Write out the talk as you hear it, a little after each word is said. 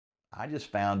I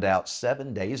just found out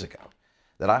 7 days ago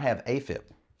that I have Afib.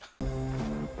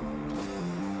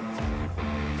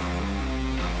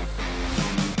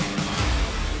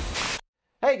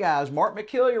 Hey guys, Mark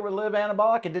McKillier with Live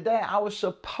Anabolic, and today I was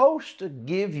supposed to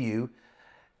give you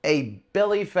a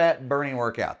belly fat burning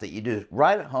workout that you do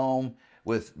right at home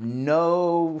with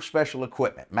no special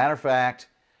equipment. Matter of fact,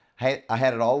 I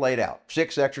had it all laid out.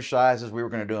 6 exercises. We were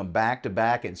going to do them back to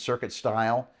back in circuit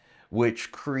style,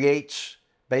 which creates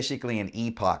basically an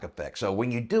epoch effect. So when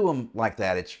you do them like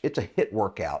that, it's a HIIT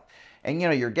workout. And you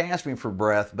know, you're gasping for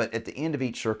breath, but at the end of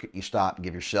each circuit, you stop and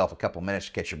give yourself a couple minutes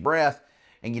to catch your breath,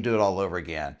 and you do it all over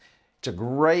again. It's a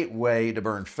great way to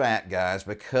burn fat, guys,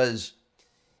 because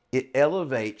it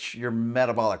elevates your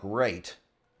metabolic rate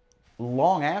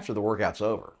long after the workout's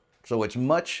over. So it's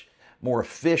much more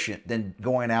efficient than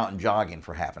going out and jogging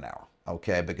for half an hour,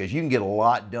 okay? Because you can get a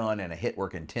lot done in a HIIT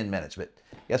work in 10 minutes. But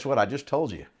guess what? I just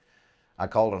told you. I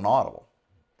called an audible.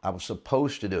 I was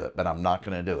supposed to do it, but I'm not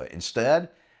going to do it. Instead,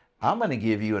 I'm going to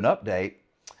give you an update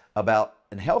about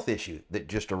a health issue that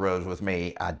just arose with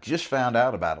me. I just found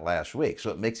out about it last week.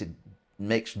 So it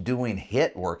makes doing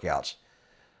HIIT workouts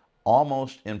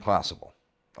almost impossible.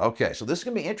 Okay, so this is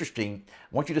going to be interesting.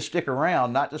 I want you to stick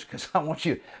around, not just because I want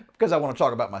to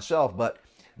talk about myself, but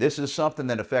this is something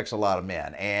that affects a lot of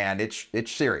men, and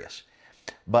it's serious.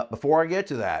 But before I get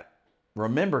to that,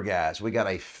 remember guys, we got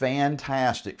a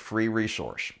fantastic free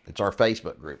resource. It's our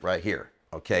Facebook group right here,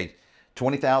 okay?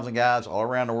 20,000 guys all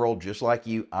around the world just like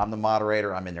you. I'm the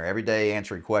moderator. I'm in there every day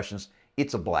answering questions.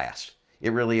 It's a blast.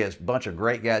 It really is. A bunch of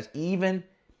great guys. Even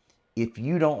if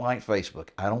you don't like Facebook,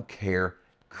 I don't care.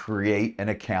 Create an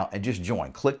account and just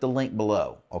join. Click the link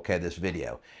below, okay, this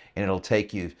video, and it'll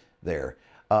take you there.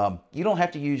 You don't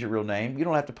have to use your real name. You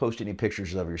don't have to post any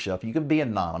pictures of yourself. You can be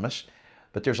anonymous,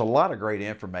 but there's a lot of great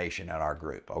information in our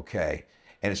group, okay?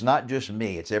 And it's not just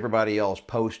me. It's everybody else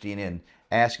posting and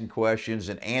asking questions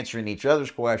and answering each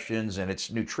other's questions, and it's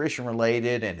nutrition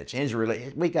related and it's injury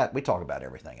related. We talk about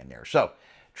everything in there. So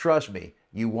trust me,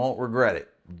 you won't regret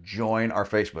it. Join our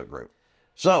Facebook group.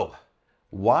 So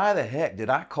why the heck did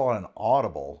I call an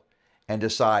audible and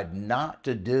decide not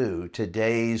to do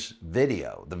today's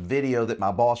video, the video that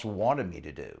my boss wanted me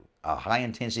to do, a high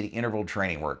intensity interval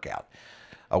training workout,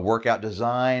 a workout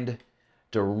designed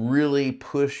to really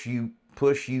push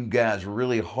you guys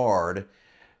really hard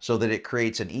so that it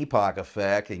creates an epoch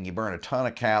effect and you burn a ton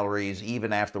of calories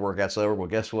even after the workout's over? Well,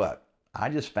 guess what? I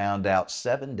just found out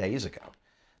 7 days ago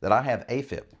that I have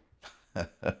Afib.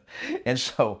 And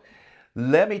so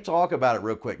let me talk about it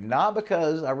real quick. Not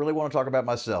because I really want to talk about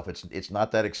myself. It's not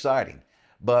that exciting.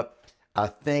 But I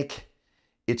think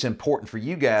it's important for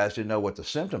you guys to know what the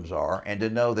symptoms are and to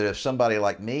know that if somebody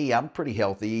like me, I'm pretty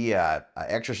healthy, I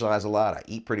exercise a lot, I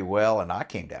eat pretty well, and I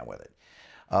came down with it.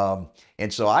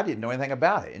 And so I didn't know anything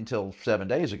about it until 7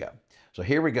 days ago. So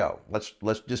here we go. Let's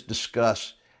just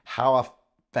discuss how I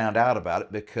found out about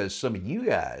it, because some of you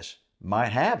guys might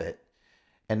have it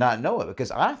and not know it,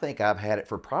 because I think I've had it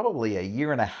for probably a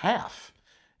year and a half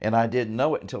and I didn't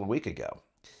know it until a week ago.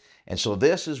 And so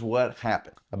this is what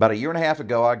happened. About a year and a half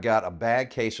ago, I got a bad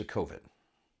case of COVID.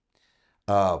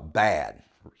 Bad,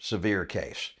 severe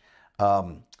case.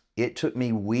 It took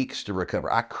me weeks to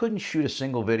recover. I couldn't shoot a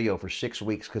single video for 6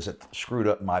 weeks because it screwed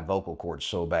up my vocal cords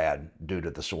so bad due to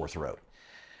the sore throat.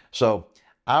 So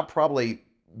I probably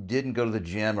didn't go to the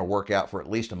gym or work out for at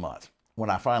least a month. When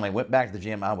I finally went back to the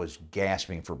gym, I was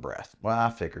gasping for breath. Well, I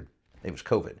figured it was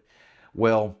COVID.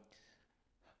 Well,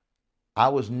 I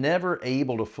was never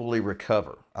able to fully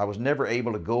recover. I was never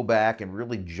able to go back and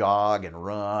really jog and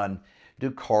run,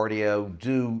 do cardio,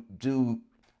 do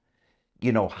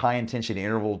high intensity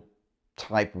interval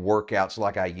type workouts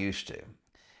like I used to.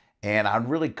 And I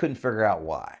really couldn't figure out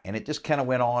why. And it just kind of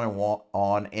went on and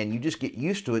on, and you just get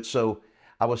used to it. So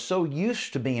I was so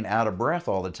used to being out of breath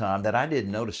all the time that I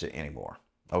didn't notice it anymore.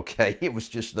 Okay, it was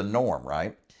just the norm,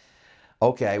 right?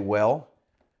 Okay, well,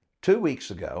 2 weeks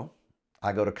ago,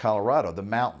 I go to Colorado, the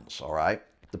mountains, all right,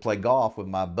 to play golf with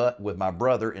my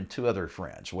brother and 2 other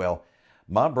friends. Well,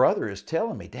 my brother is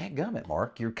telling me, dadgummit,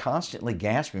 Mark, you're constantly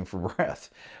gasping for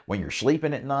breath. When you're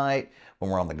sleeping at night,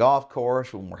 when we're on the golf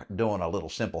course, when we're doing a little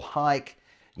simple hike.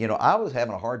 I was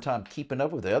having a hard time keeping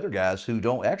up with the other guys who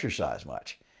don't exercise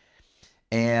much.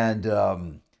 And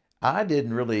I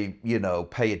didn't really,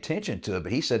 pay attention to it,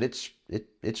 but he said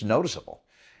it's noticeable.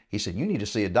 He said, you need to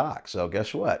see a doc. So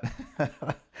guess what?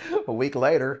 A week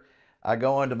later, I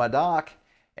go into my doc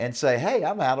and say, hey,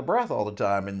 I'm out of breath all the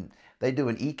time. And they do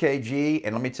an EKG,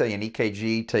 and let me tell you, an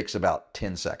EKG takes about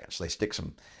 10 seconds. They stick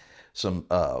some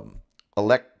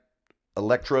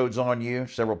electrodes on you,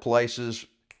 several places.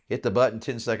 hit the button,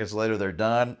 10 seconds later, they're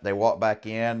done. They walk back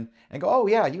in and go, oh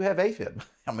yeah, you have AFib.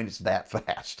 I mean, it's that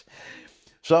fast.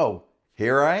 So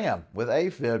here I am with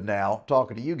AFib now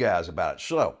talking to you guys about it.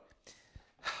 So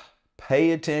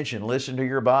pay attention, listen to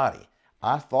your body.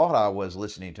 I thought I was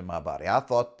listening to my body. I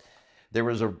thought there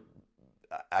was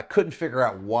I couldn't figure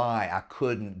out why I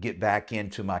couldn't get back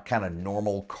into my kind of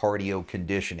normal cardio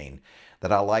conditioning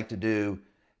that I like to do,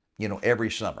 every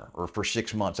summer or for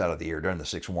 6 months out of the year during the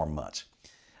 6 warm months.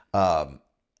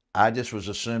 I just was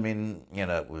assuming,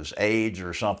 it was age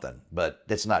or something, but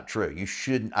that's not true.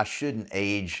 I shouldn't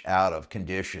age out of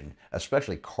condition,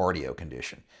 especially cardio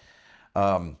condition.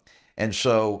 And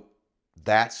so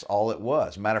that's all it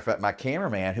was. Matter of fact, my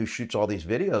cameraman who shoots all these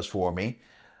videos for me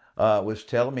was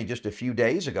telling me just a few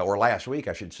days ago, or last week,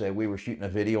 I should say, we were shooting a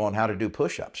video on how to do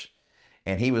push-ups.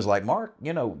 And he was like, Mark,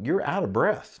 you're out of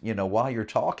breath, while you're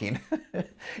talking.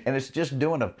 And it's just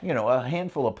doing a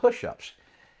handful of push-ups.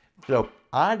 So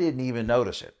I didn't even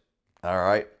notice it. All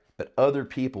right. But other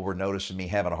people were noticing me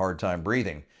having a hard time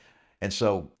breathing. And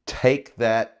so take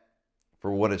that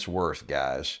for what it's worth,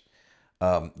 guys.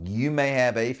 You may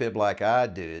have AFib like I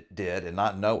did and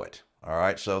not know it. All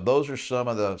right. So those are some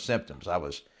of the symptoms. I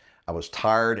was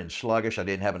tired and sluggish. I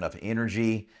didn't have enough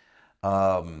energy.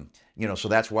 So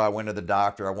that's why I went to the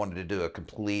doctor. I wanted to do a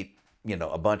complete,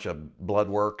 a bunch of blood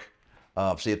work,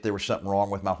 see if there was something wrong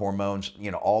with my hormones.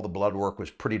 All the blood work was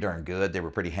pretty darn good. They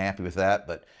were pretty happy with that.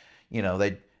 But,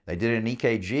 they did an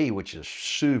EKG, which is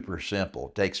super simple.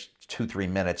 It takes 2-3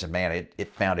 minutes, and man,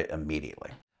 it found it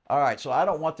immediately. All right, so I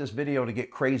don't want this video to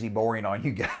get crazy boring on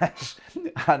you guys.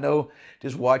 I know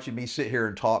just watching me sit here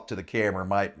and talk to the camera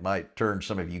might turn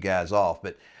some of you guys off,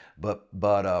 but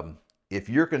if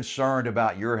you're concerned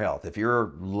about your health, if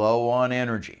you're low on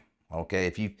energy, okay,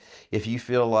 if you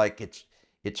feel like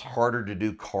it's harder to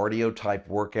do cardio type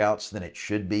workouts than it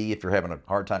should be, if you're having a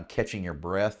hard time catching your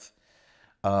breath,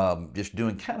 just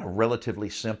doing kind of relatively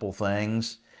simple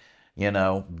things,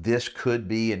 this could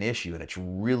be an issue, and it's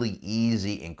really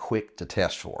easy and quick to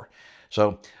test for.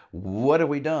 So what have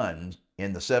we done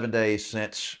in the 7 days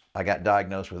since I got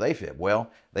diagnosed with AFib?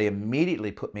 Well, they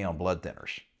immediately put me on blood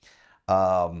thinners.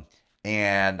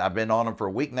 And I've been on them for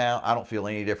a week now. I don't feel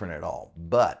any different at all.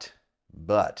 But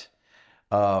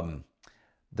the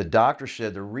doctor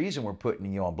said the reason we're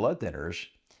putting you on blood thinners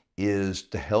is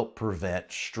to help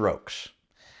prevent strokes.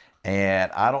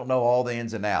 And I don't know all the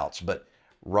ins and outs, but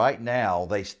right now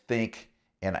they think,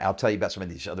 and I'll tell you about some of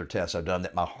these other tests I've done,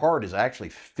 that my heart is actually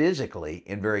physically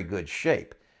in very good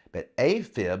shape. But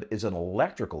AFib is an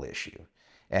electrical issue.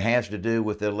 It has to do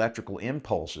with the electrical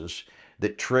impulses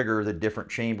that trigger the different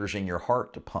chambers in your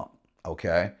heart to pump.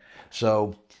 Okay.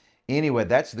 So anyway,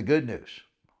 that's the good news.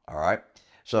 All right.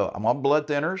 So I'm on blood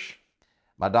thinners.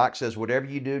 My doc says, whatever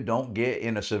you do, don't get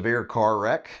in a severe car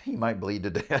wreck. You might bleed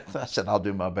to death. I said, I'll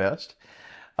do my best.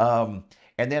 And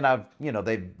then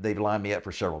they've lined me up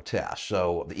for several tests.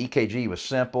 So the EKG was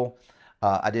simple.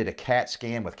 I did a CAT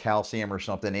scan with calcium or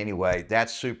something. Anyway,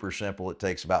 that's super simple. It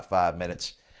takes about 5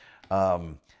 minutes.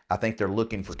 I think they're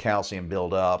looking for calcium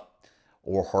buildup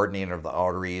or hardening of the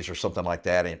arteries or something like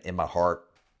that in my heart.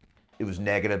 It was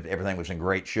negative. Everything was in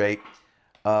great shape.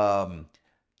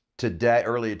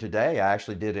 Earlier today, I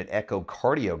actually did an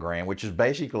echocardiogram, which is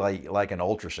basically like an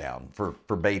ultrasound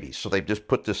for babies. So they just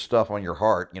put this stuff on your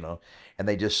heart, and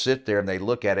they just sit there and they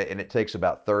look at it, and it takes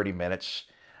about 30 minutes.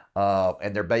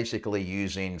 And they're basically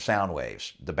using sound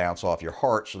waves to bounce off your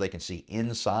heart so they can see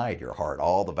inside your heart,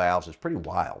 all the valves. It's pretty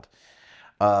wild.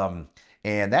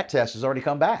 And that test has already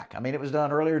come back. I mean, it was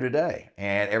done earlier today,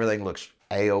 and everything looks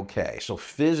A-okay. So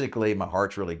physically, my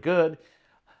heart's really good.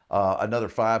 Another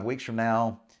 5 weeks from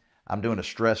now, I'm doing a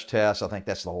stress test. I think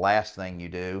that's the last thing you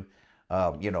do.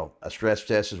 A stress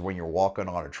test is when you're walking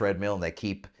on a treadmill and they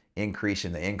keep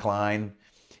increasing the incline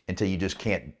until you just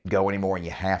can't go anymore and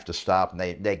you have to stop. And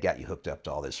they got you hooked up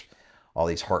to all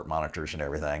these heart monitors and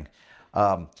everything.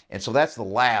 And so that's the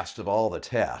last of all the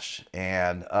tests.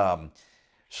 And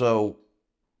so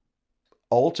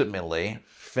ultimately,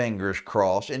 fingers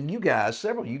crossed, and you guys,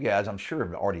 several of you guys, I'm sure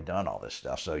have already done all this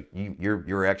stuff. So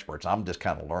you're experts. I'm just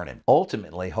kind of learning.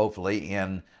 Ultimately, hopefully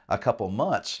in a couple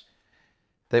months,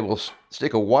 they will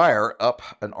stick a wire up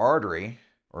an artery,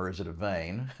 or is it a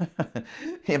vein,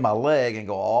 in my leg and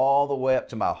go all the way up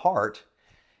to my heart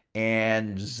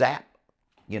and zap,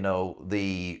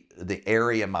 the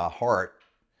area in my heart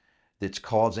that's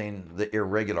causing the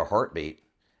irregular heartbeat,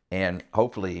 and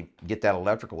hopefully get that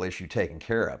electrical issue taken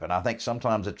care of. And I think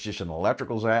sometimes it's just an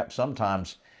electrical zap.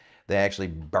 Sometimes they actually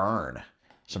burn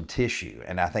some tissue.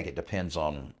 And I think it depends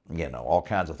on, all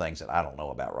kinds of things that I don't know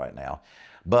about right now.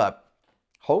 But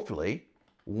hopefully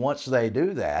once they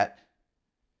do that,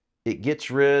 it gets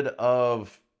rid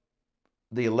of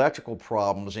the electrical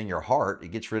problems in your heart.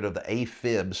 It gets rid of the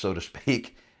Afib, so to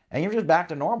speak, and you're just back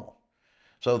to normal.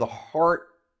 So the heart,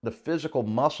 the physical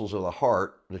muscles of the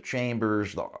heart, the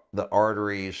chambers, the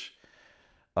arteries,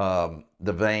 the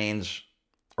veins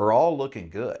are all looking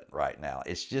good right now.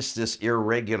 It's just this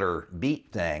irregular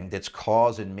beat thing that's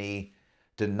causing me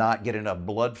to not get enough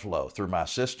blood flow through my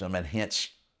system, and hence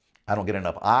I don't get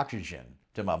enough oxygen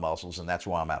to my muscles, and that's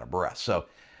why I'm out of breath. So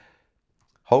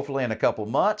hopefully in a couple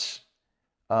months,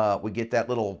 we get that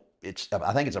little,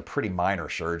 I think it's a pretty minor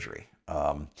surgery.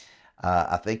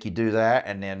 I think you do that,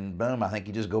 and then boom, I think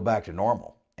you just go back to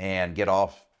normal and get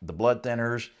off the blood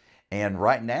thinners. And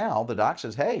right now, the doc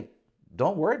says, hey,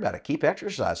 don't worry about it. Keep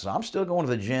exercising. I'm still going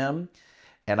to the gym,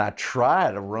 and I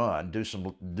try to run, do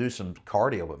some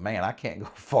cardio, but man, I can't go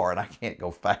far and I can't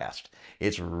go fast.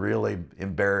 It's really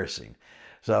embarrassing.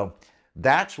 So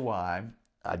that's why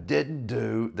I didn't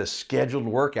do the scheduled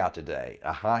workout today.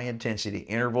 A high intensity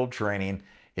interval training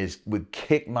would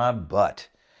kick my butt.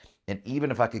 And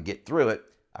even if I could get through it,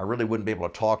 I really wouldn't be able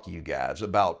to talk to you guys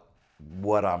about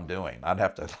what I'm doing. I'd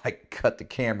have to like cut the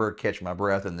camera, catch my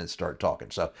breath, and then start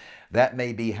talking. So that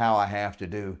may be how I have to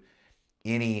do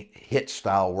any HIIT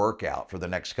style workout for the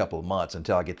next couple of months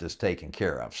until I get this taken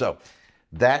care of. So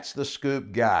that's the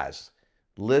scoop, guys.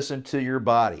 Listen to your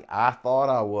body. I thought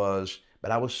I was, but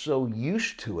I was so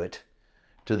used to it,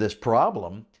 to this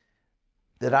problem,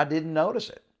 that I didn't notice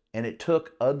it. And it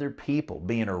took other people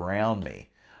being around me,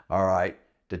 all right,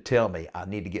 to tell me I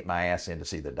need to get my ass in to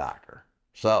see the doctor.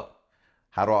 So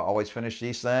how do I always finish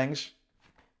these things?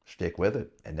 Stick with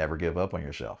it and never give up on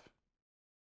yourself.